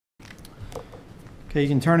Okay, you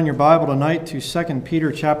can turn in your Bible tonight to 2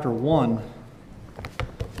 Peter chapter 1.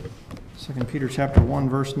 2 Peter chapter 1,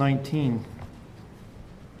 verse 19.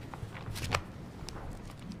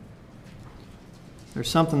 There's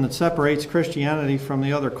something that separates Christianity from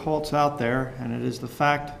the other cults out there, and it is the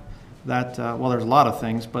fact that, well, there's a lot of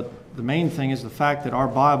things, but the main thing is the fact that our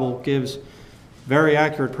Bible gives very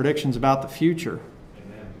accurate predictions about the future.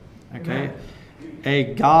 Amen. Okay? Amen.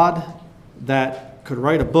 A God that could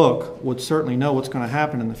write a book would certainly know what's going to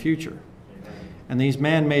happen in the future. Amen. And these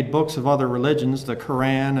man-made books of other religions, the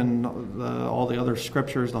Quran and all the other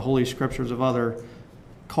scriptures, the holy scriptures of other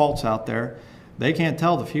cults out there, they can't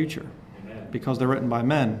tell the future. Amen. Because they're written by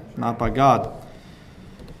men, not by God.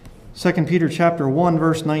 2 Peter chapter 1,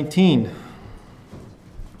 verse 19.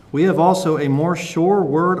 We have also a more sure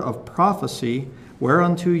word of prophecy,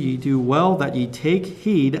 whereunto ye do well that ye take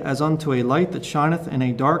heed, as unto a light that shineth in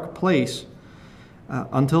a dark place,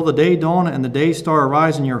 until the day dawn and the day star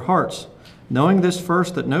arise in your hearts, knowing this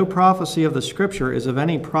first, that no prophecy of the Scripture is of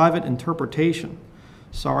any private interpretation.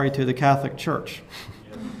 Sorry to the Catholic Church.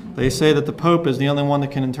 They say that the Pope is the only one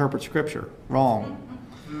that can interpret Scripture. Wrong.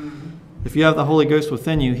 If you have the Holy Ghost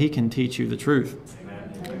within you, he can teach you the truth.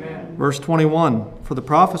 Amen. Verse 21, for the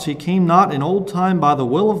prophecy came not in old time by the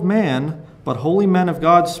will of man, but holy men of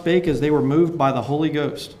God spake as they were moved by the Holy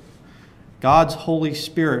Ghost. God's Holy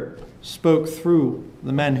Spirit spoke through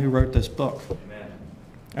the men who wrote this book. Amen.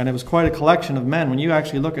 And it was quite a collection of men. When you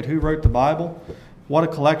actually look at who wrote the Bible, what a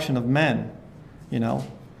collection of men. You know,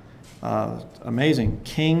 amazing.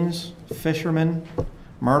 Kings, fishermen,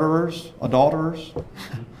 murderers, adulterers.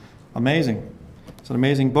 Amazing. It's an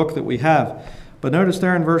amazing book that we have. But notice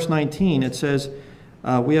there in verse 19, it says,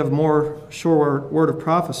 we have more sure word of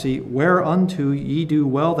prophecy, whereunto ye do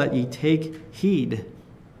well that ye take heed.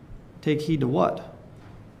 Take heed to what?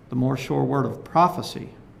 The more sure word of prophecy.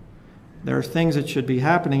 There are things that should be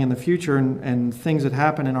happening in the future and things that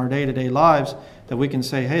happen in our day-to-day lives that we can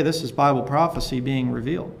say, hey, this is Bible prophecy being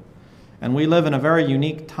revealed. And we live in a very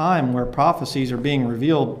unique time where prophecies are being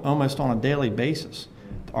revealed almost on a daily basis.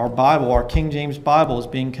 Our Bible, our King James Bible, is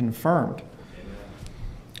being confirmed.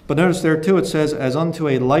 But notice there too it says, as unto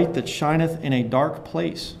a light that shineth in a dark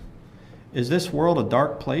place. Is this world a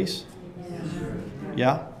dark place?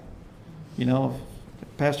 Yeah. You know,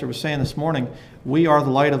 Pastor was saying this morning, we are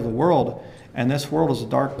the light of the world, and this world is a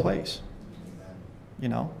dark place. You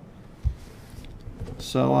know?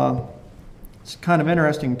 So it's kind of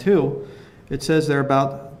interesting too. It says there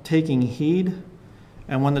about taking heed.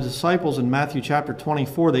 And when the disciples in Matthew chapter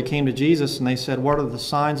 24, they came to Jesus and they said, what are the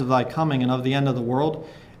signs of thy coming and of the end of the world?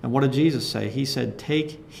 And what did Jesus say? He said,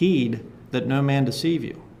 take heed that no man deceive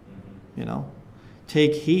you. You know?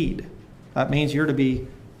 Take heed. That means you're to be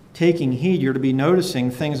taking heed. You're to be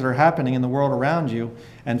noticing things that are happening in the world around you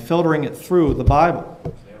and filtering it through the Bible.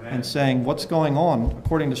 Amen. And saying what's going on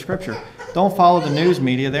according to Scripture. Don't follow the news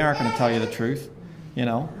media. They aren't going to tell you the truth. You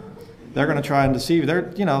know? They're going to try and deceive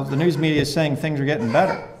you. You know, the news media is saying things are getting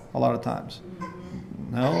better a lot of times.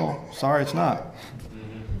 No, sorry, it's not.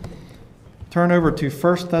 Turn over to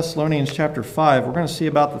 1 Thessalonians chapter 5. We're going to see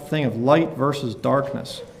about the thing of light versus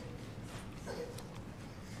darkness.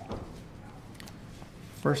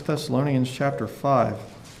 1 Thessalonians chapter 5.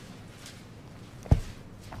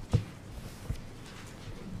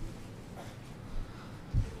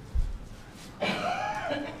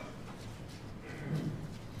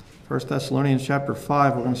 First Thessalonians chapter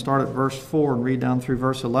 5, we're going to start at verse 4 and read down through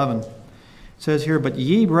verse 11. It says here, but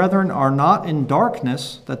ye, brethren, are not in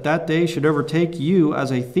darkness, that that day should overtake you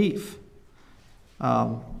as a thief.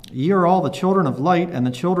 Ye are all the children of light and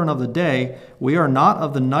the children of the day. We are not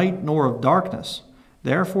of the night nor of darkness.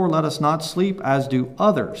 Therefore let us not sleep as do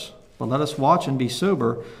others, but let us watch and be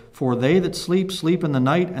sober. For they that sleep, sleep in the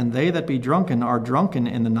night, and they that be drunken are drunken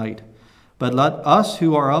in the night. But let us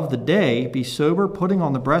who are of the day be sober, putting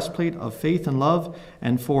on the breastplate of faith and love,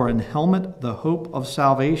 and for an helmet the hope of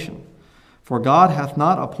salvation. For God hath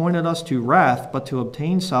not appointed us to wrath, but to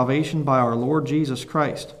obtain salvation by our Lord Jesus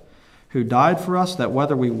Christ, who died for us, that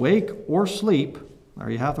whether we wake or sleep, there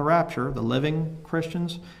you have the rapture, the living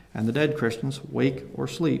Christians and the dead Christians, wake or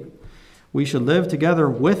sleep, we should live together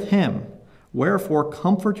with him. Wherefore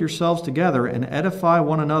comfort yourselves together and edify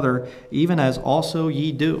one another, even as also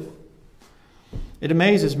ye do. It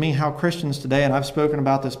amazes me how Christians today, and I've spoken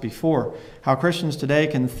about this before, how Christians today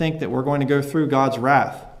can think that we're going to go through God's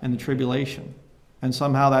wrath and the tribulation, and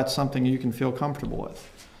somehow that's something you can feel comfortable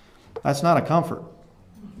with. That's not a comfort.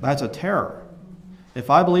 That's a terror. If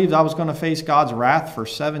I believed I was going to face God's wrath for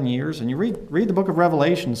 7 years, and you read the book of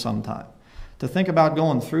Revelation sometime, to think about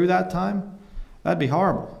going through that time, that'd be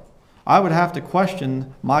horrible. I would have to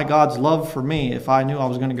question my God's love for me if I knew I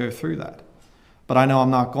was going to go through that. But I know I'm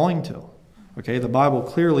not going to. Okay, the Bible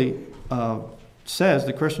clearly says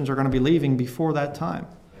the Christians are going to be leaving before that time.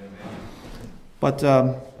 But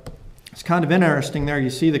it's kind of interesting there. You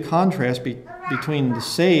see the contrast between the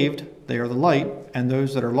saved, they are the light, and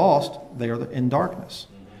those that are lost, they are in darkness.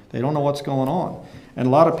 They don't know what's going on. And a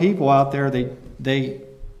lot of people out there, they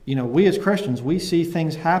we as Christians, we see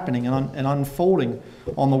things happening and unfolding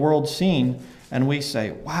on the world scene, and we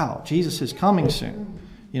say, wow, Jesus is coming soon.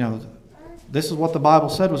 This is what the Bible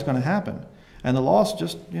said was going to happen. And the lost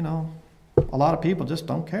just, a lot of people just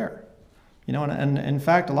don't care. And in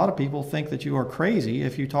fact, a lot of people think that you are crazy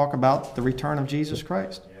if you talk about the return of Jesus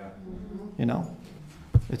Christ.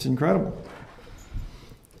 It's incredible.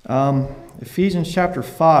 Ephesians chapter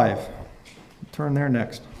 5. Turn there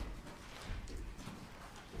next.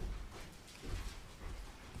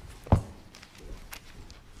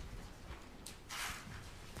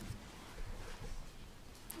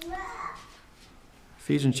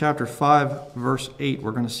 Ephesians chapter 5, verse 8.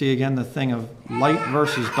 We're going to see again the thing of light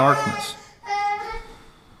versus darkness.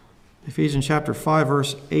 Ephesians chapter 5,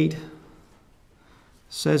 verse 8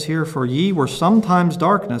 says here, "For ye were sometimes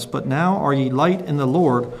darkness, but now are ye light in the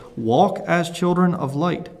Lord. Walk as children of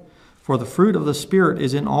light. For the fruit of the Spirit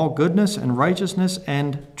is in all goodness and righteousness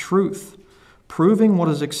and truth, proving what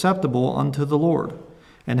is acceptable unto the Lord.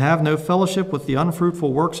 And have no fellowship with the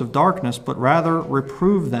unfruitful works of darkness, but rather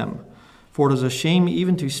reprove them. For it is a shame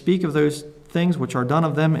even to speak of those things which are done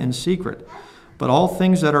of them in secret. But all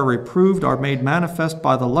things that are reproved are made manifest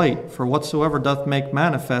by the light, for whatsoever doth make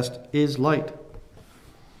manifest is light."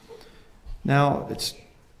 Now, it's,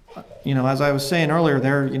 as I was saying earlier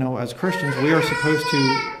there, as Christians, we are supposed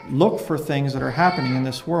to look for things that are happening in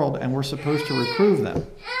this world, and we're supposed to reprove them.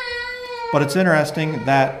 But it's interesting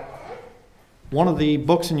that one of the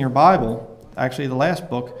books in your Bible, actually the last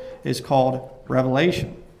book, is called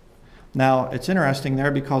Revelation. Now, it's interesting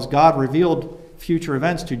there because God revealed future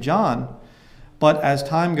events to John, but as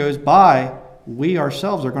time goes by, we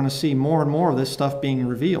ourselves are going to see more and more of this stuff being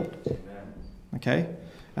revealed. Okay?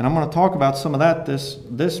 And I'm going to talk about some of that.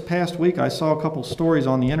 This past week, I saw a couple stories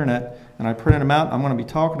on the internet, and I printed them out. I'm going to be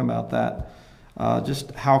talking about that.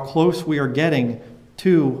 Just how close we are getting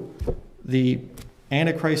to the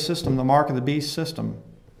Antichrist system, the mark of the beast system,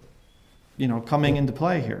 coming into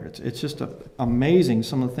play here. It's just amazing,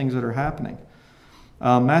 some of the things that are happening.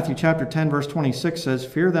 Matthew chapter 10, verse 26 says,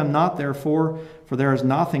 "Fear them not, therefore, for there is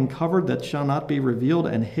nothing covered that shall not be revealed,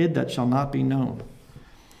 and hid that shall not be known."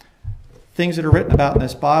 Things that are written about in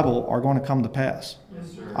this Bible are going to come to pass.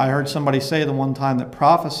 Yes, sir. I heard somebody say the one time that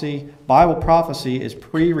Bible prophecy is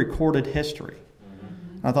pre-recorded history.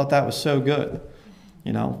 Mm-hmm. I thought that was so good.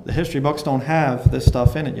 The history books don't have this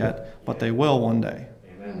stuff in it yet, but they will one day.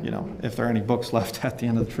 If there are any books left at the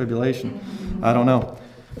end of the tribulation. I don't know.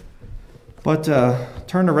 But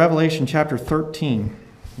turn to Revelation chapter 13.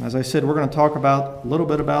 As I said, we're going to talk a little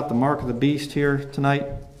bit about the mark of the beast here tonight.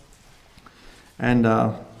 And,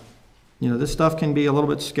 this stuff can be a little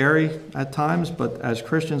bit scary at times, but as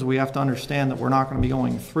Christians, we have to understand that we're not going to be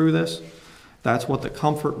going through this. That's what the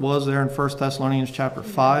comfort was there in 1 Thessalonians chapter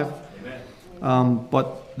 5.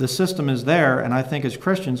 But the system is there, and I think as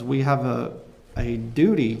Christians, we have a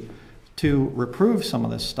duty to reprove some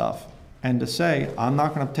of this stuff and to say, I'm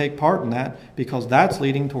not going to take part in that because that's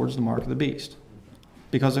leading towards the mark of the beast.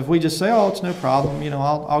 Because if we just say, oh, it's no problem,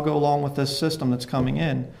 I'll go along with this system that's coming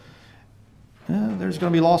in, there's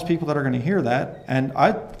going to be lost people that are going to hear that. And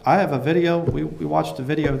I have a video, we watched a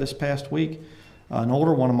video this past week, an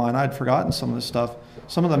older one of mine, I'd forgotten some of this stuff.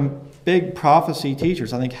 Some of the big prophecy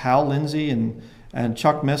teachers, I think Hal Lindsey and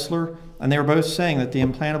Chuck Missler, and they were both saying that the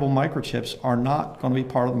implantable microchips are not going to be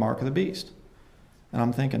part of the mark of the beast. And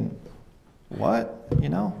I'm thinking, what?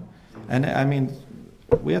 And I mean,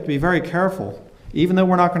 we have to be very careful. Even though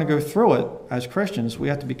we're not going to go through it as Christians, we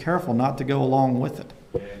have to be careful not to go along with it.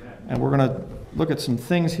 And we're going to look at some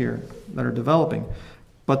things here that are developing.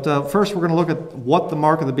 But first, we're going to look at what the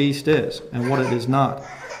mark of the beast is and what it is not.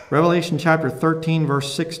 Revelation chapter 13,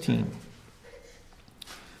 verse 16.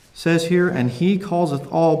 Says here, "And he causeth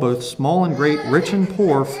all, both small and great, rich and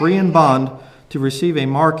poor, free and bond, to receive a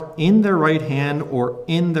mark in their right hand or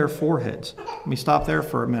in their foreheads." Let me stop there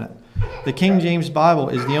for a minute. The King James Bible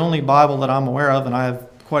is the only Bible that I'm aware of, and I have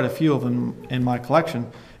quite a few of them in my collection.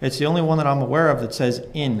 It's the only one that I'm aware of that says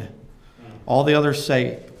in. All the others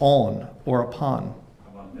say on or upon.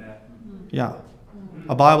 How about that? Yeah.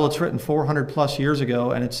 A Bible that's written 400 plus years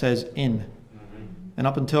ago, and it says in. And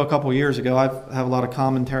up until a couple of years ago, I have a lot of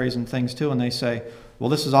commentaries and things too, and they say, Well,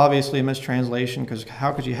 this is obviously a mistranslation, because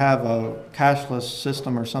how could you have a cashless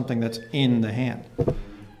system or something that's in the hand?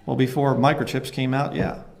 Well, before microchips came out,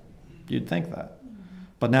 yeah, you'd think that.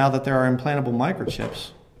 But now that there are implantable microchips,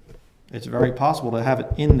 it's very possible to have it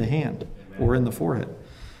in the hand or in the forehead.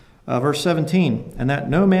 Verse 17, and that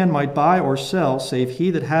no man might buy or sell save he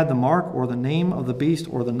that had the mark or the name of the beast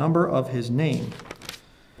or the number of his name.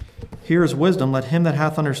 Here is wisdom. Let him that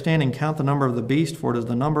hath understanding count the number of the beast, for it is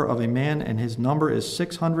the number of a man, and his number is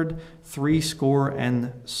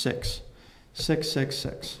 666.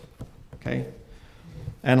 666. Okay?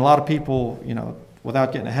 And a lot of people, you know,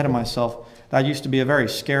 without getting ahead of myself, that used to be a very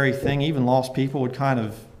scary thing. Even lost people would kind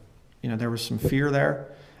of, you know, there was some fear there.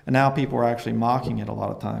 And now people are actually mocking it a lot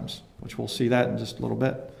of times, which we'll see that in just a little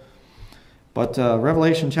bit. But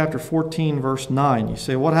Revelation chapter 14, verse 9, you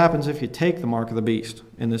say, what happens if you take the mark of the beast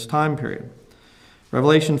in this time period?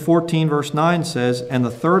 Revelation 14, verse 9 says, and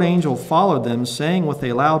the third angel followed them, saying with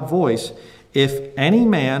a loud voice, if any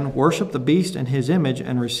man worship the beast and his image,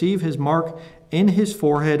 and receive his mark in his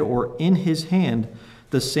forehead or in his hand,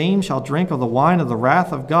 the same shall drink of the wine of the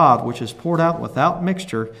wrath of God, which is poured out without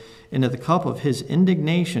mixture into the cup of his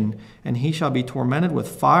indignation, and he shall be tormented with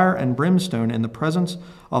fire and brimstone in the presence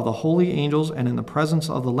of the holy angels and in the presence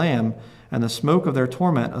of the Lamb, and the smoke of their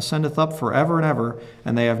torment ascendeth up forever and ever,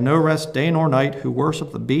 and they have no rest day nor night, who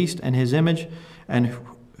worship the beast and his image, and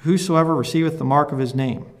whosoever receiveth the mark of his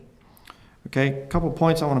name. Okay, a couple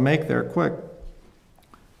points I want to make there quick.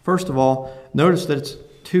 First of all, notice that it's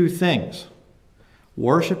two things: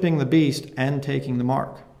 worshiping the beast and taking the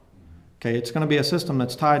mark. Okay, it's going to be a system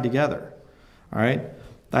that's tied together. All right,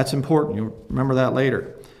 that's important. You'll remember that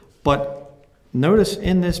later. But notice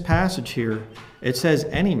in this passage here, it says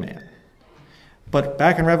any man. But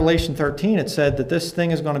back in Revelation 13, it said that this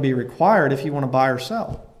thing is going to be required if you want to buy or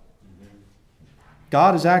sell.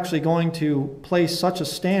 God is actually going to place such a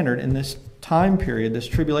standard in this time period, this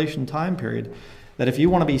tribulation time period, that if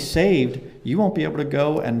you want to be saved, you won't be able to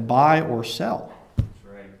go and buy or sell.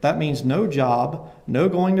 That means no job, no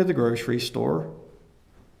going to the grocery store.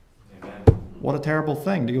 Amen. What a terrible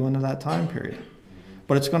thing to go into that time period.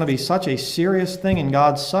 But it's going to be such a serious thing in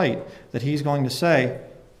God's sight that he's going to say,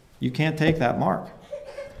 you can't take that mark.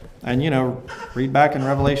 And, you know, read back in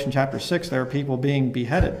Revelation chapter 6, there are people being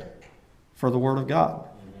beheaded for the word of God,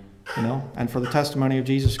 you know, and for the testimony of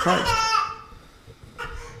Jesus Christ.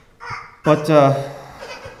 But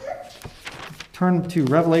turn to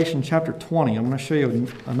Revelation chapter 20. I'm going to show you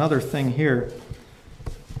another thing here.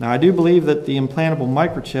 Now, I do believe that the implantable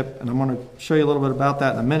microchip, and I'm going to show you a little bit about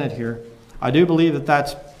that in a minute here, I do believe that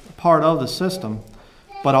that's part of the system,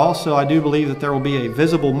 but also I do believe that there will be a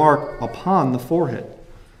visible mark upon the forehead.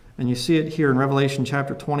 And you see it here in Revelation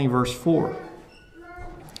chapter 20, verse 4.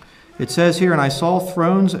 It says here, and I saw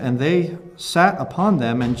thrones, and they sat upon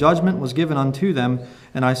them, and judgment was given unto them.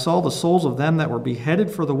 And I saw the souls of them that were beheaded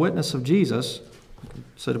for the witness of Jesus,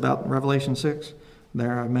 said about in Revelation 6,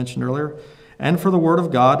 there I mentioned earlier, and for the word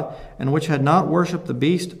of God, and which had not worshipped the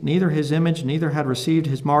beast, neither his image, neither had received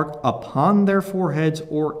his mark upon their foreheads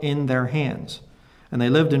or in their hands. And they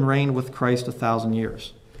lived and reigned with Christ 1,000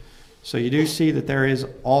 years. So you do see that there is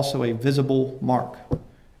also a visible mark.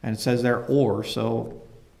 And it says there, or, so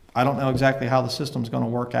I don't know exactly how the system's going to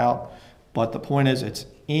work out, but the point is it's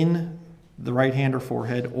in the right hand or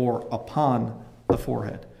forehead or upon the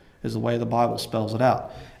forehead is the way the Bible spells it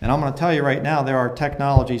out. And I'm going to tell you right now, there are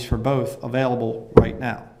technologies for both available right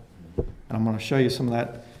now. And I'm going to show you some of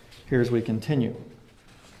that here as we continue.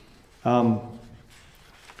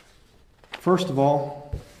 First of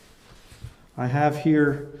all, I have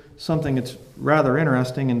here something that's rather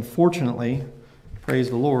interesting, and fortunately,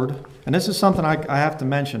 praise the Lord, and this is something I have to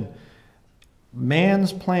mention.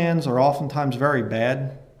 Man's plans are oftentimes very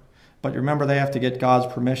bad, but remember they have to get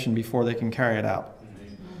God's permission before they can carry it out.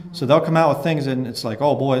 So they'll come out with things and it's like,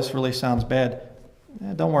 oh boy, this really sounds bad.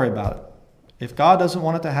 Don't worry about it. If God doesn't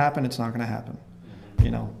want it to happen, it's not going to happen.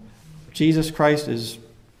 You know, Jesus Christ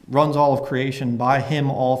runs all of creation. By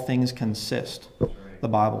him all things consist, the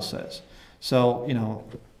Bible says. So, you know,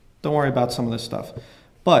 don't worry about some of this stuff.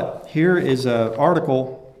 But here is an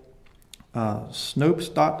article,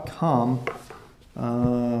 Snopes.com.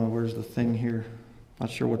 Where's the thing here? Not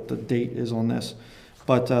sure what the date is on this.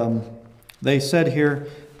 But they said here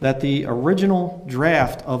that the original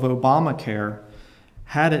draft of Obamacare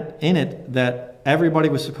had it in it that everybody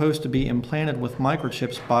was supposed to be implanted with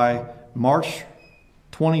microchips by March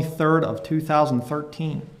 23rd of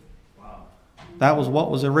 2013. Wow. That was what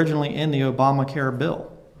was originally in the Obamacare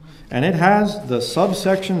bill. And it has the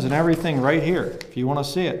subsections and everything right here, if you want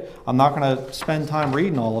to see it. I'm not going to spend time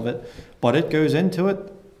reading all of it, but it goes into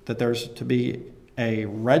it that there's to be a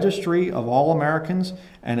registry of all Americans,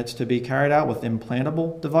 and it's to be carried out with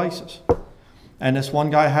implantable devices. And this one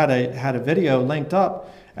guy had a video linked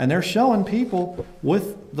up, and they're showing people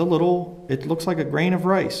with the little, it looks like a grain of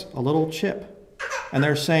rice, a little chip. And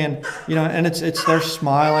they're saying, you know, and they're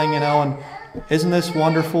smiling, you know, and isn't this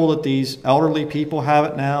wonderful that these elderly people have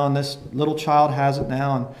it now, and this little child has it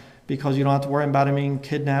now, and because you don't have to worry about him being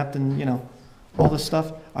kidnapped and, you know, all this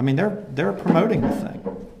stuff. I mean, they're promoting the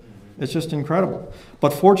thing. It's just incredible.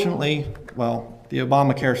 But fortunately, well, the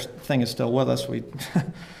Obamacare thing is still with us. We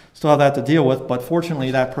still have that to deal with, but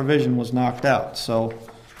fortunately that provision was knocked out. So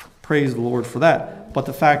praise the Lord for that. But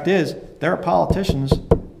the fact is, there are politicians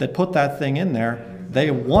that put that thing in there. They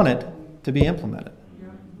want it to be implemented,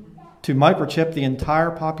 to microchip the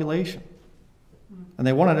entire population. And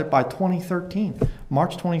they wanted it by 2013,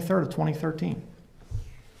 March 23rd of 2013.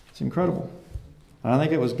 It's incredible. And I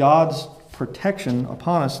think it was God's protection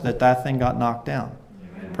upon us that that thing got knocked down.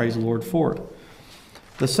 Amen. Praise the Lord for it.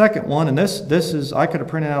 The second one, and this is, I could have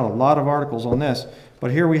printed out a lot of articles on this,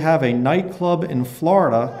 but here we have a nightclub in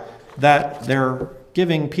Florida that they're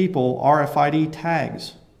giving people RFID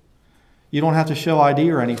tags. You don't have to show ID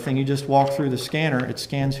or anything. You just walk through the scanner. It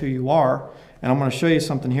scans who you are. And I'm going to show you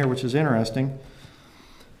something here which is interesting.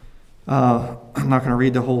 I'm not going to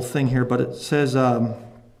read the whole thing here, but it says,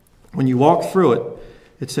 when you walk through it,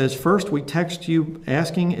 it says, first we text you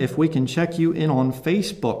asking if we can check you in on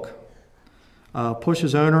Facebook.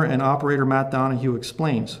 Push's owner and operator Matt Donahue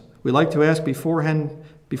explains, we like to ask beforehand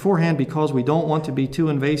because we don't want to be too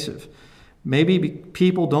invasive. Maybe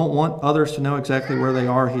people don't want others to know exactly where they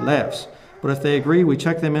are, he laughs. But if they agree, we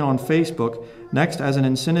check them in on Facebook. Next, as an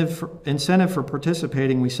incentive for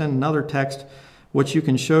participating, we send another text which you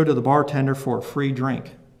can show to the bartender for a free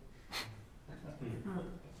drink.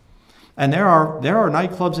 And there are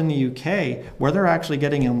nightclubs in the UK where they're actually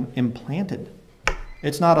getting them implanted.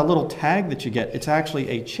 It's not a little tag that you get. It's actually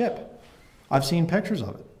a chip. I've seen pictures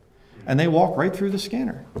of it. And they walk right through the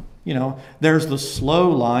scanner. You know, there's the slow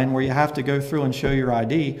line where you have to go through and show your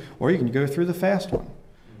ID, or you can go through the fast one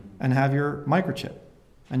and have your microchip.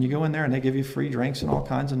 And you go in there and they give you free drinks and all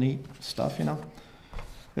kinds of neat stuff, you know.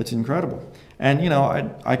 It's incredible. And, you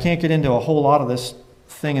know, I can't get into a whole lot of this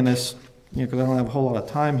thing in this, you know, because I don't have a whole lot of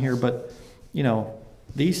time here, but, you know,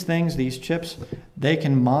 these things, these chips, they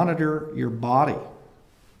can monitor your body,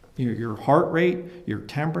 your heart rate, your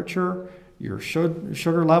temperature, your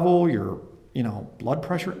sugar level, your, you know, blood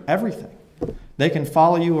pressure, everything. They can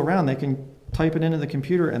follow you around. They can type it into the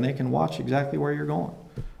computer and they can watch exactly where you're going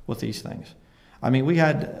with these things. I mean, we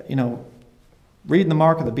had, you know, reading the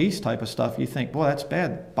Mark of the Beast type of stuff, you think, boy, that's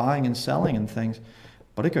bad, buying and selling and things.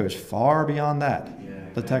 But it goes far beyond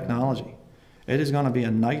that, the technology. It is going to be a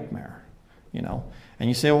nightmare, you know. And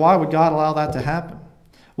you say, well, why would God allow that to happen?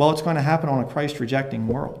 Well, it's going to happen on a Christ-rejecting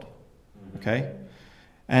world, okay?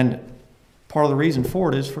 And part of the reason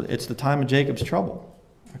for it is it's the time of Jacob's trouble,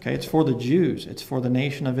 okay? It's for the Jews. It's for the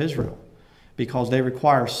nation of Israel because they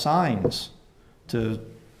require signs to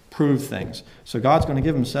prove things. So God's going to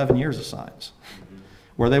give them 7 years of signs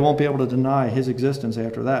where they won't be able to deny his existence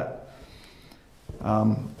after that.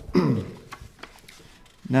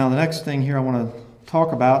 Now, the next thing here I want to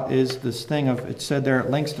talk about is this thing of, it said there, it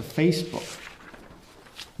links to Facebook.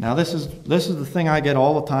 Now, this is the thing I get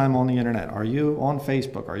all the time on the internet. Are you on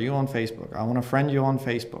Facebook? Are you on Facebook? I want to friend you on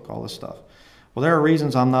Facebook, all this stuff. Well, there are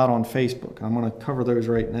reasons I'm not on Facebook, and I'm going to cover those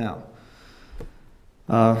right now.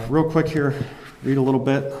 Real quick here, read a little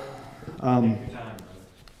bit. Well,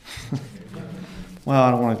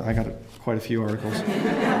 I don't want to, I got quite a few articles.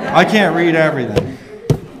 I can't read everything.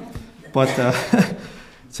 But it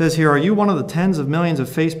says here, are you one of the tens of millions of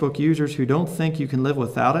Facebook users who don't think you can live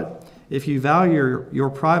without it? If you value your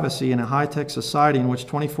privacy in a high-tech society in which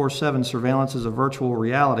 24/7 surveillance is a virtual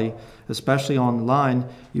reality, especially online,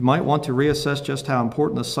 you might want to reassess just how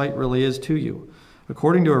important the site really is to you.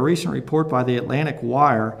 According to a recent report by the Atlantic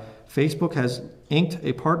Wire, Facebook has inked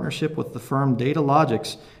a partnership with the firm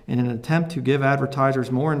Datalogics in an attempt to give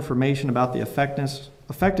advertisers more information about the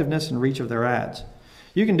effectiveness and reach of their ads.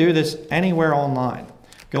 You can do this anywhere online.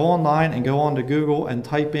 Go online and go on to Google and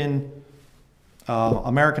type in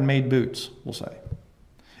American-made boots, we'll say.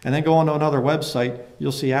 And then go on to another website,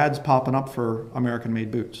 you'll see ads popping up for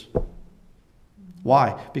American-made boots.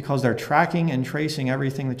 Why? Because they're tracking and tracing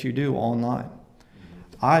everything that you do online.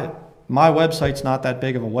 My website's not that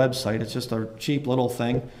big of a website, it's just a cheap little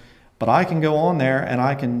thing, but I can go on there and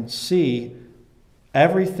I can see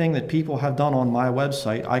everything that people have done on my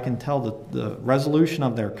website. I can tell the resolution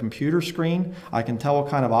of their computer screen. I can tell what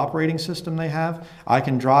kind of operating system they have. I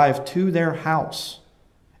can drive to their house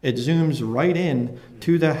It zooms right in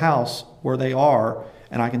to the house where they are,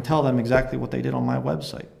 and I can tell them exactly what they did on my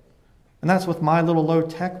website. And that's with my little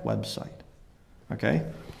low-tech website. Okay?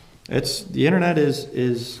 The internet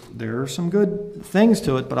there are some good things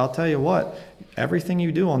to it, but I'll tell you what, everything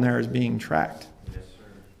you do on there is being tracked. Yes, sir.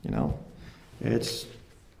 You know, it's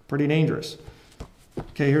pretty dangerous.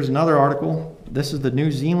 Okay, here's another article. This is the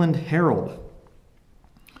New Zealand Herald.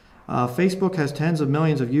 Facebook has tens of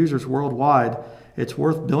millions of users worldwide. It's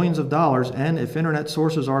worth billions of dollars, and if internet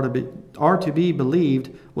sources are to be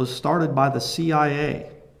believed, was started by the CIA.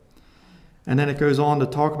 And then it goes on to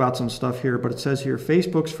talk about some stuff here, but it says here,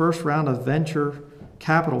 Facebook's first round of venture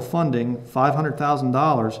capital funding,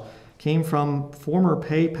 $500,000, came from former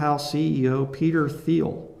PayPal CEO Peter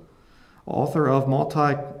Thiel, author of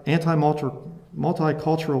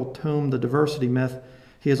multicultural tome, The Diversity Myth.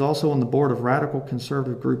 He is also on the board of radical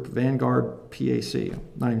conservative group Vanguard PAC. I'm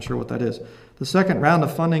not even sure what that is. The second round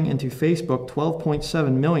of funding into Facebook,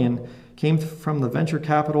 $12.7 million, came from the venture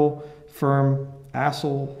capital firm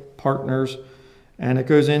Assel Partners, and it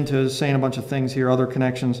goes into saying a bunch of things here, other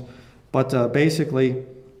connections, but basically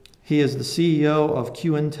he is the CEO of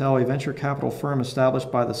QIntel, a venture capital firm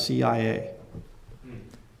established by the CIA.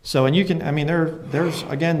 So, and you can, I mean, there's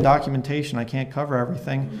again documentation. I can't cover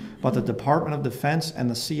everything, but the Department of Defense and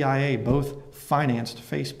the CIA both financed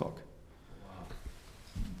Facebook.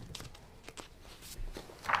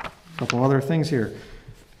 A couple other things here.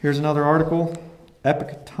 Here's another article,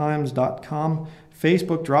 epictimes.com.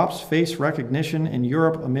 Facebook drops face recognition in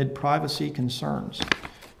Europe amid privacy concerns.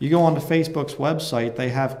 You go onto Facebook's website, they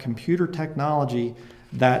have computer technology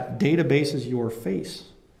that databases your face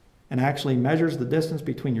and actually measures the distance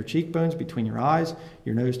between your cheekbones, between your eyes,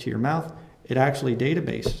 your nose to your mouth. It actually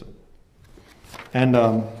databases it. And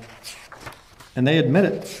they admit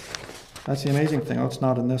it. That's the amazing thing. Oh, it's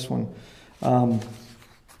not in this one.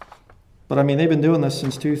 But I mean, they've been doing this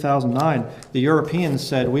since 2009. The Europeans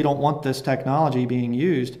said, we don't want this technology being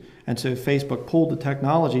used. And so Facebook pulled the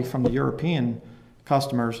technology from the European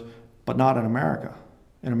customers, but not in America.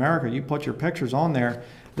 In America, you put your pictures on there.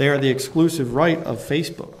 They are the exclusive right of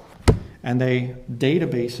Facebook. And they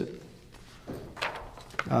database it.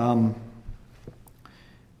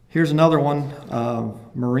 Here's another one.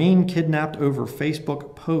 Marine kidnapped over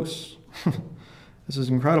Facebook posts. This is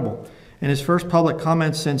incredible. In his first public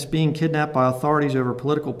comments since being kidnapped by authorities over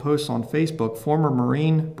political posts on Facebook, former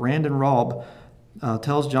Marine Brandon Raub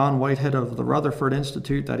tells John Whitehead of the Rutherford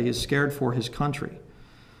Institute that he is scared for his country.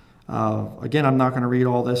 Again, I'm not going to read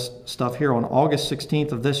all this stuff here. On August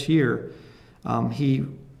 16th of this year, he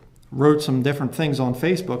wrote some different things on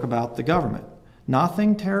Facebook about the government.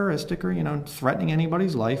 Nothing terroristic or, threatening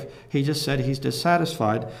anybody's life. He just said he's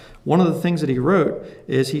dissatisfied. One of the things that he wrote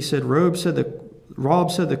is he said, Raub said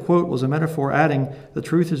the quote was a metaphor, adding, the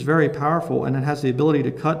truth is very powerful and it has the ability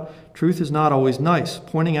to cut. Truth is not always nice,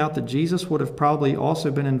 pointing out that Jesus would have probably also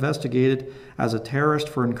been investigated as a terrorist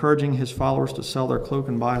for encouraging his followers to sell their cloak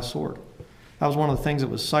and buy a sword. That was one of the things that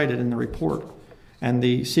was cited in the report. And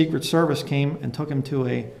the Secret Service came and took him to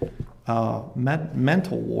a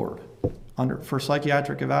mental ward for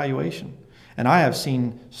psychiatric evaluation. And I have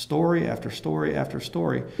seen story after story after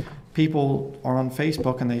story. People are on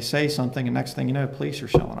Facebook and they say something, and next thing you know, police are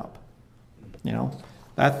showing up.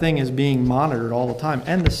 That thing is being monitored all the time.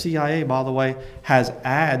 And the CIA, by the way, has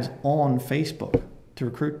ads on Facebook to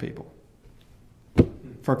recruit people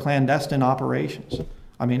for clandestine operations.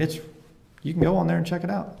 I mean, you can go on there and check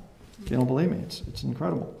it out. If you don't believe me, it's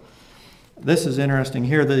incredible. This is interesting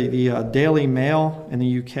here, the Daily Mail in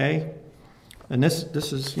the UK. And this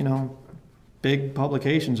is, big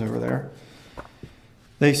publications over there.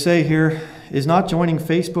 They say here, is not joining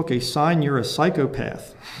Facebook a sign you're a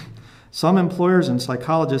psychopath? Some employers and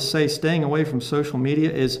psychologists say staying away from social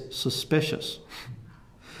media is suspicious.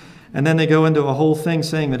 And then they go into a whole thing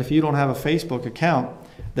saying that if you don't have a Facebook account,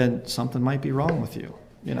 then something might be wrong with you.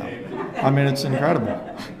 I mean, it's incredible.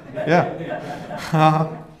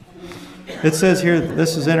 Yeah. It says here,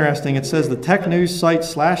 this is interesting. It says the tech news site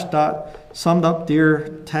Slashdot summed up Der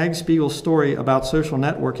Tagesspiegel's story about social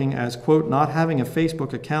networking as, quote, not having a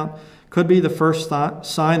Facebook account could be the first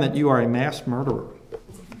sign that you are a mass murderer.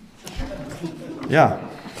 Yeah.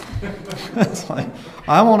 It's like,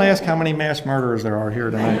 I won't ask how many mass murderers there are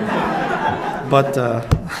here tonight. But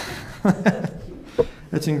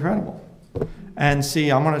it's incredible. And see,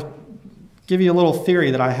 I'm going to give you a little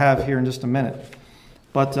theory that I have here in just a minute.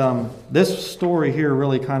 But this story here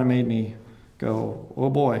really kind of made me go, oh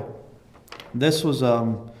boy. This was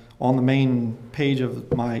on the main page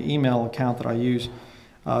of my email account that I use.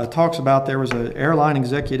 It talks about there was an airline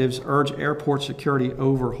executives urge airport security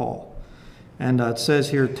overhaul. And it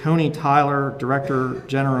says here, Tony Tyler, Director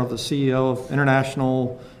General of the CEO of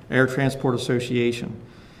International Air Transport Association.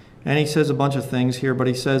 And he says a bunch of things here, but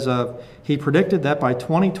he says he predicted that by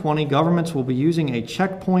 2020, governments will be using a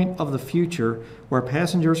checkpoint of the future where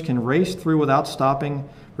passengers can race through without stopping,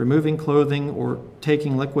 removing clothing, or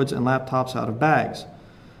taking liquids and laptops out of bags.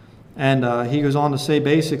 And he goes on to say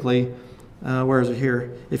basically, where is it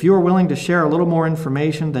here? If you are willing to share a little more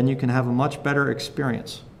information, then you can have a much better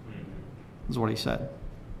experience, is what he said.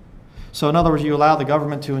 So in other words, you allow the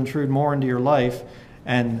government to intrude more into your life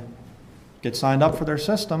and get signed up for their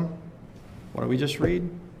system. What did we just read?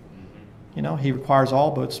 You know, he requires all,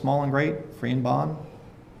 both small and great, free and bond,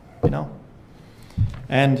 you know.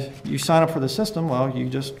 And you sign up for the system, well, you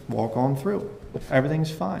just walk on through. Everything's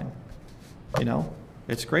fine, you know.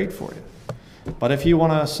 It's great for you. But if you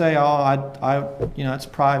want to say, oh, you know, it's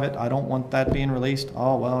private, I don't want that being released,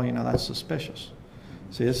 oh, well, you know, that's suspicious.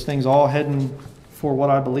 See, this thing's all heading for what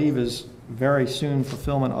I believe is very soon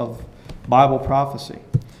fulfillment of Bible prophecy.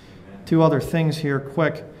 Two other things here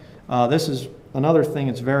quick. This is another thing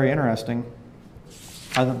that's very interesting.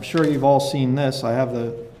 I'm sure you've all seen this.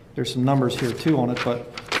 There's some numbers here too on it, but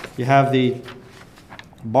you have the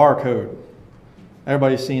barcode.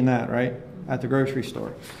 Everybody's seen that, right? At the grocery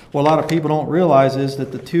store. What a lot of people don't realize is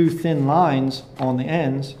that the two thin lines on the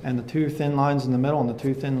ends and the two thin lines in the middle and the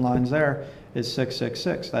two thin lines there is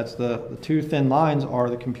 666. That's the two thin lines are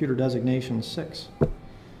the computer designation 6.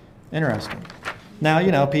 Interesting. Now,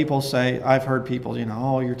 you know, people say, I've heard people, you know,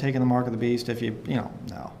 oh, you're taking the mark of the beast if you know,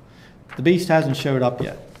 no. The beast hasn't showed up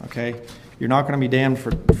yet, okay? You're not going to be damned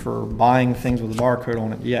for buying things with a barcode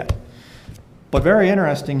on it yet. But very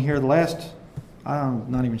interesting here, the last,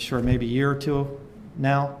 I'm not even sure, maybe a year or two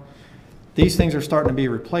now, these things are starting to be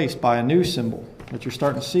replaced by a new symbol that you're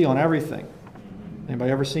starting to see on everything.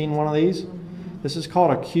 Anybody ever seen one of these? This is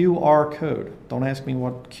called a QR code. Don't ask me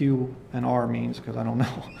what Q and R means because I don't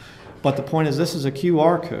know. But the point is, this is a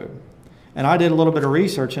QR code. And I did a little bit of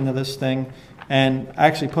research into this thing and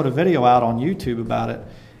actually put a video out on YouTube about it.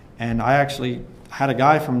 And I actually had a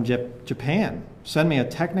guy from Japan send me a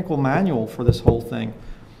technical manual for this whole thing.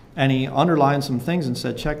 And he underlined some things and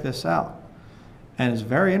said, check this out. And it's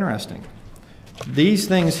very interesting. These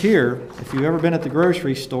things here, if you've ever been at the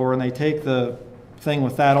grocery store and they take the thing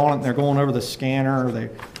with that on it and they're going over the scanner or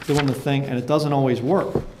they're doing the thing and it doesn't always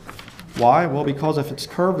work. Why? Well, because if it's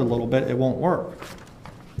curved a little bit, it won't work.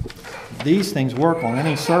 These things work on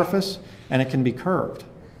any surface and it can be curved.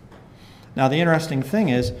 Now, the interesting thing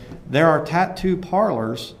is there are tattoo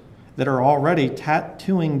parlors that are already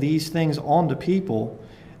tattooing these things onto people,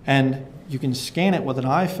 and you can scan it with an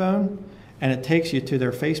iPhone and it takes you to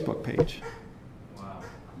their Facebook page. Wow.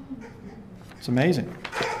 It's amazing.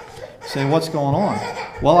 Say, what's going on?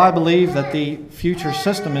 Well, I believe that the future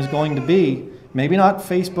system is going to be maybe not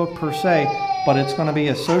Facebook per se, but it's going to be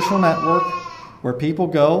a social network where people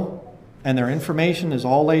go and their information is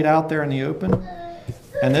all laid out there in the open.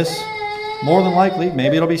 And this, more than likely,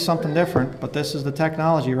 maybe it'll be something different, but this is the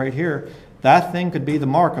technology right here. That thing could be the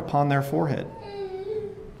mark upon their forehead.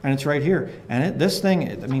 And it's right here. And this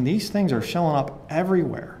thing, I mean, these things are showing up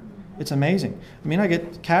everywhere. It's amazing. I mean, I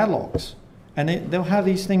get catalogs. And they'll have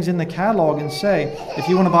these things in the catalog and say, if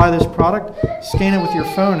you want to buy this product, scan it with your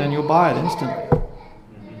phone and you'll buy it instantly.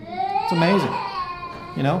 It's amazing.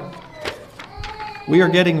 You know? We are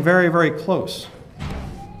getting very, very close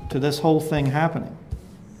to this whole thing happening,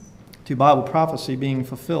 to Bible prophecy being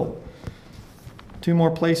fulfilled. Two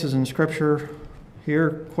more places in Scripture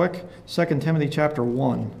here, quick. 2 Timothy chapter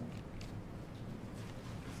 1.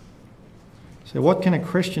 So what can a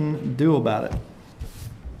Christian do about it?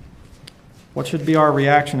 What should be our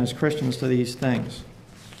reaction as Christians to these things?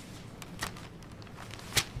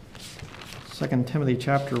 2 Timothy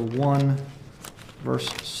chapter 1, verse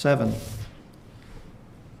 7.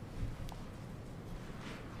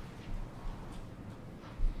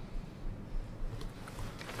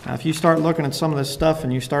 Now, if you start looking at some of this stuff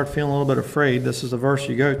and you start feeling a little bit afraid, this is the verse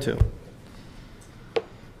you go to.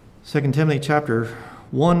 2 Timothy chapter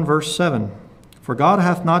 1, verse 7. For God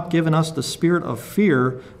hath not given us the spirit of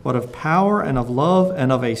fear, but of power and of love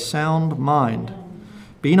and of a sound mind.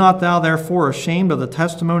 Be not thou therefore ashamed of the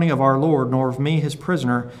testimony of our Lord, nor of me his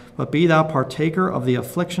prisoner, but be thou partaker of the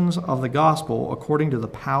afflictions of the gospel according to the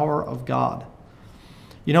power of God.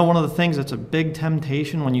 You know, one of the things that's a big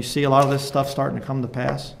temptation when you see a lot of this stuff starting to come to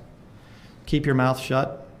pass? Keep your mouth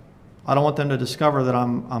shut. I don't want them to discover that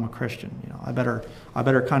I'm a Christian. You know, I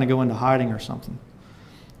better kind of go into hiding or something.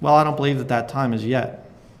 Well, I don't believe that that time is yet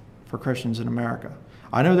for Christians in America.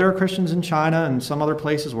 I know there are Christians in China and some other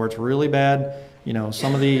places where it's really bad. You know,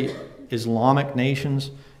 some of the Islamic nations,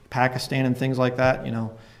 Pakistan and things like that,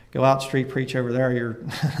 go out street preach over there, you're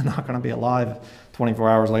not going to be alive 24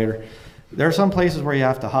 hours later. There are some places where you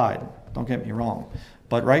have to hide, don't get me wrong.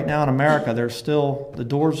 But right now in America, there's still, the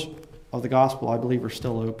doors of the gospel, I believe, are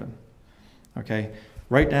still open. Okay?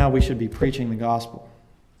 Right now, we should be preaching the gospel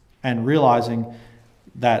and realizing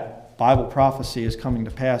that Bible prophecy is coming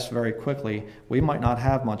to pass very quickly. We might not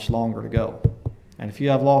have much longer to go. And if you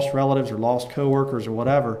have lost relatives or lost coworkers or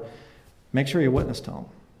whatever, make sure you witness to them.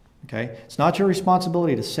 Okay? It's not your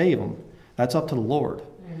responsibility to save them. That's up to the Lord.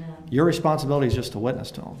 Amen. Your responsibility is just to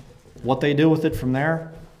witness to them. What they do with it from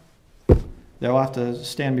there, they'll have to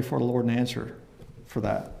stand before the Lord and answer for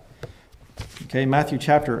that. Okay, Matthew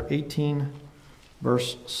chapter 18,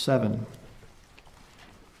 verse 7.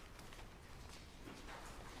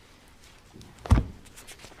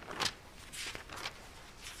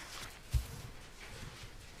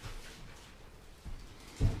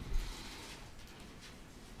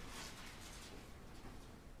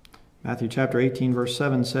 Matthew chapter 18, verse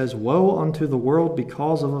 7 says, "Woe unto the world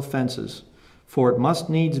because of offenses! For it must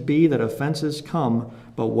needs be that offenses come,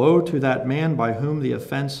 but woe to that man by whom the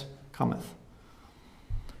offense cometh."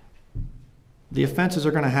 The offenses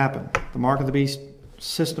are going to happen. The mark of the beast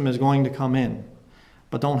system is going to come in,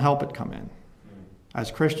 but don't help it come in.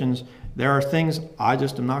 As Christians, there are things I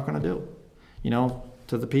just am not going to do.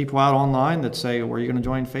 To the people out online that say, "Well, are you going to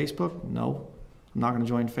join Facebook?" No, I'm not going to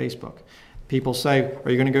join Facebook. People say,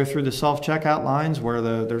 "Are you going to go through the self-checkout lines where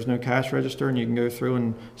there's no cash register and you can go through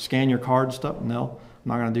and scan your card and stuff?" No, I'm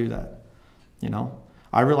not going to do that.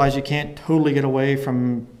 I realize you can't totally get away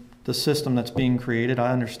from the system that's being created.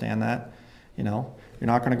 I understand that. You're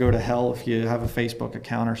not going to go to hell if you have a Facebook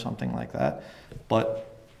account or something like that.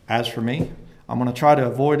 But as for me, I'm going to try to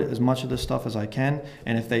avoid as much of this stuff as I can.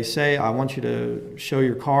 And if they say, "I want you to show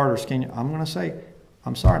your card or scan," I'm going to say,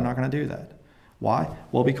 "I'm sorry, I'm not going to do that." Why?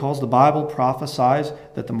 Well, because the Bible prophesies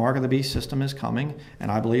that the mark of the beast system is coming,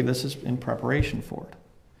 and I believe this is in preparation for it.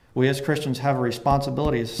 We as Christians have a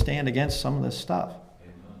responsibility to stand against some of this stuff.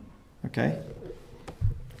 Okay?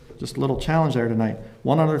 Just a little challenge there tonight.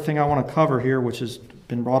 One other thing I want to cover here, which has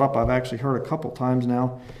been brought up, I've actually heard a couple times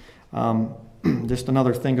now. Just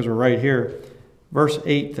another thing, because we're right here. Verse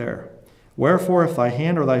 8 there. "Wherefore, if thy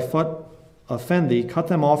hand or thy foot offend thee, cut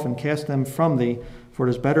them off and cast them from thee. For it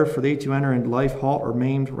is better for thee to enter into life halt or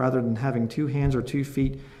maimed, rather than having 2 hands or 2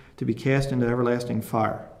 feet to be cast into everlasting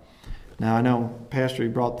fire." Now, I know Pastor, he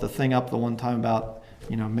brought the thing up the one time about,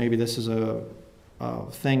 maybe this is a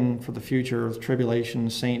thing for the future of tribulation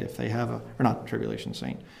saint, if they have or not tribulation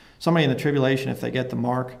saint, somebody in the tribulation, if they get the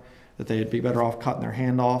mark, that they'd be better off cutting their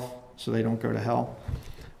hand off so they don't go to hell.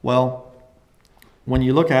 Well, when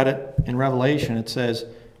you look at it in Revelation, it says,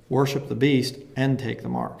 "Worship the beast and take the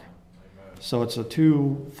mark." So it's a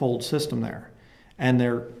twofold system there. And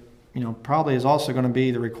there, probably is also going to be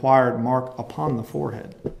the required mark upon the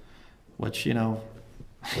forehead, which, you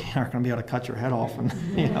aren't going to be able to cut your head off and,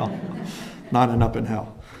 not end up in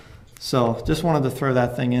hell. So just wanted to throw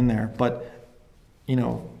that thing in there. But,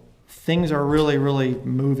 things are really, really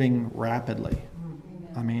moving rapidly.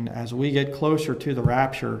 I mean, as we get closer to the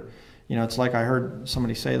rapture, it's like I heard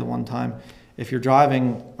somebody say the one time, if you're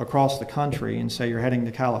driving across the country and say you're heading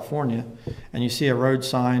to California and you see a road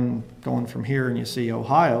sign going from here and you see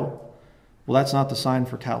Ohio, well, that's not the sign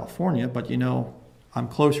for California, but I'm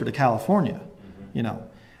closer to California,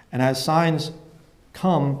 And as signs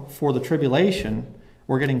come for the tribulation,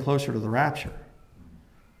 we're getting closer to the rapture.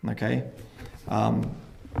 Okay?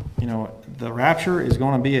 The rapture is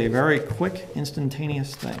going to be a very quick,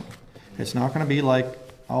 instantaneous thing. It's not going to be like,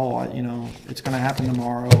 it's going to happen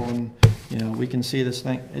tomorrow and, we can see this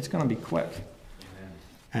thing. It's going to be quick.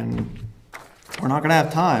 And we're not going to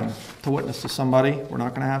have time to witness to somebody. We're not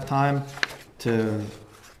going to have time to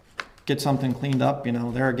get something cleaned up.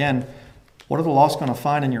 There again, what are the lost going to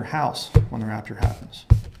find in your house when the rapture happens?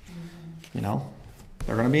 They're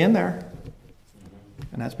going to be in there.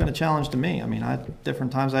 And that's been a challenge to me. I mean,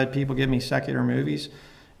 different times I had people give me secular movies.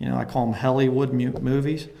 I call them Hollywood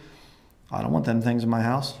movies. I don't want them things in my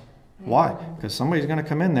house. Why? Because somebody's going to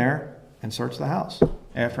come in there and search the house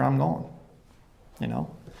after I'm gone.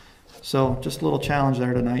 So just a little challenge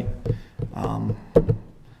there tonight.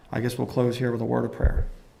 I guess we'll close here with a word of prayer.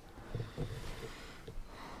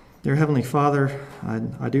 Dear Heavenly Father,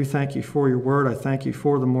 I do thank you for your word. I thank you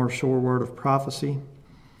for the more sure word of prophecy.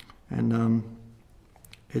 And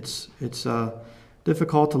it's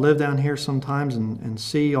difficult to live down here sometimes and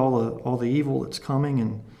see all the evil that's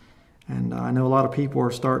coming. And I know a lot of people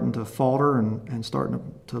are starting to falter and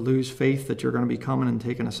starting to lose faith that you're going to be coming and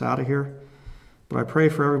taking us out of here. But I pray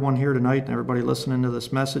for everyone here tonight and everybody listening to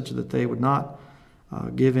this message that they would not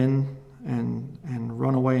give in and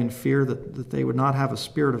run away in fear, that they would not have a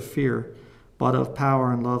spirit of fear, but of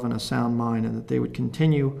power and love and a sound mind, and that they would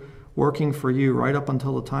continue working for you right up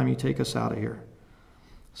until the time you take us out of here.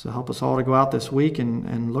 So help us all to go out this week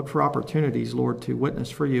and look for opportunities, Lord, to witness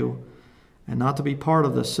for you and not to be part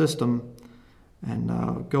of the system,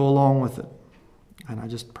 and go along with it. And I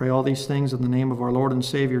just pray all these things in the name of our Lord and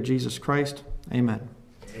Savior, Jesus Christ. Amen.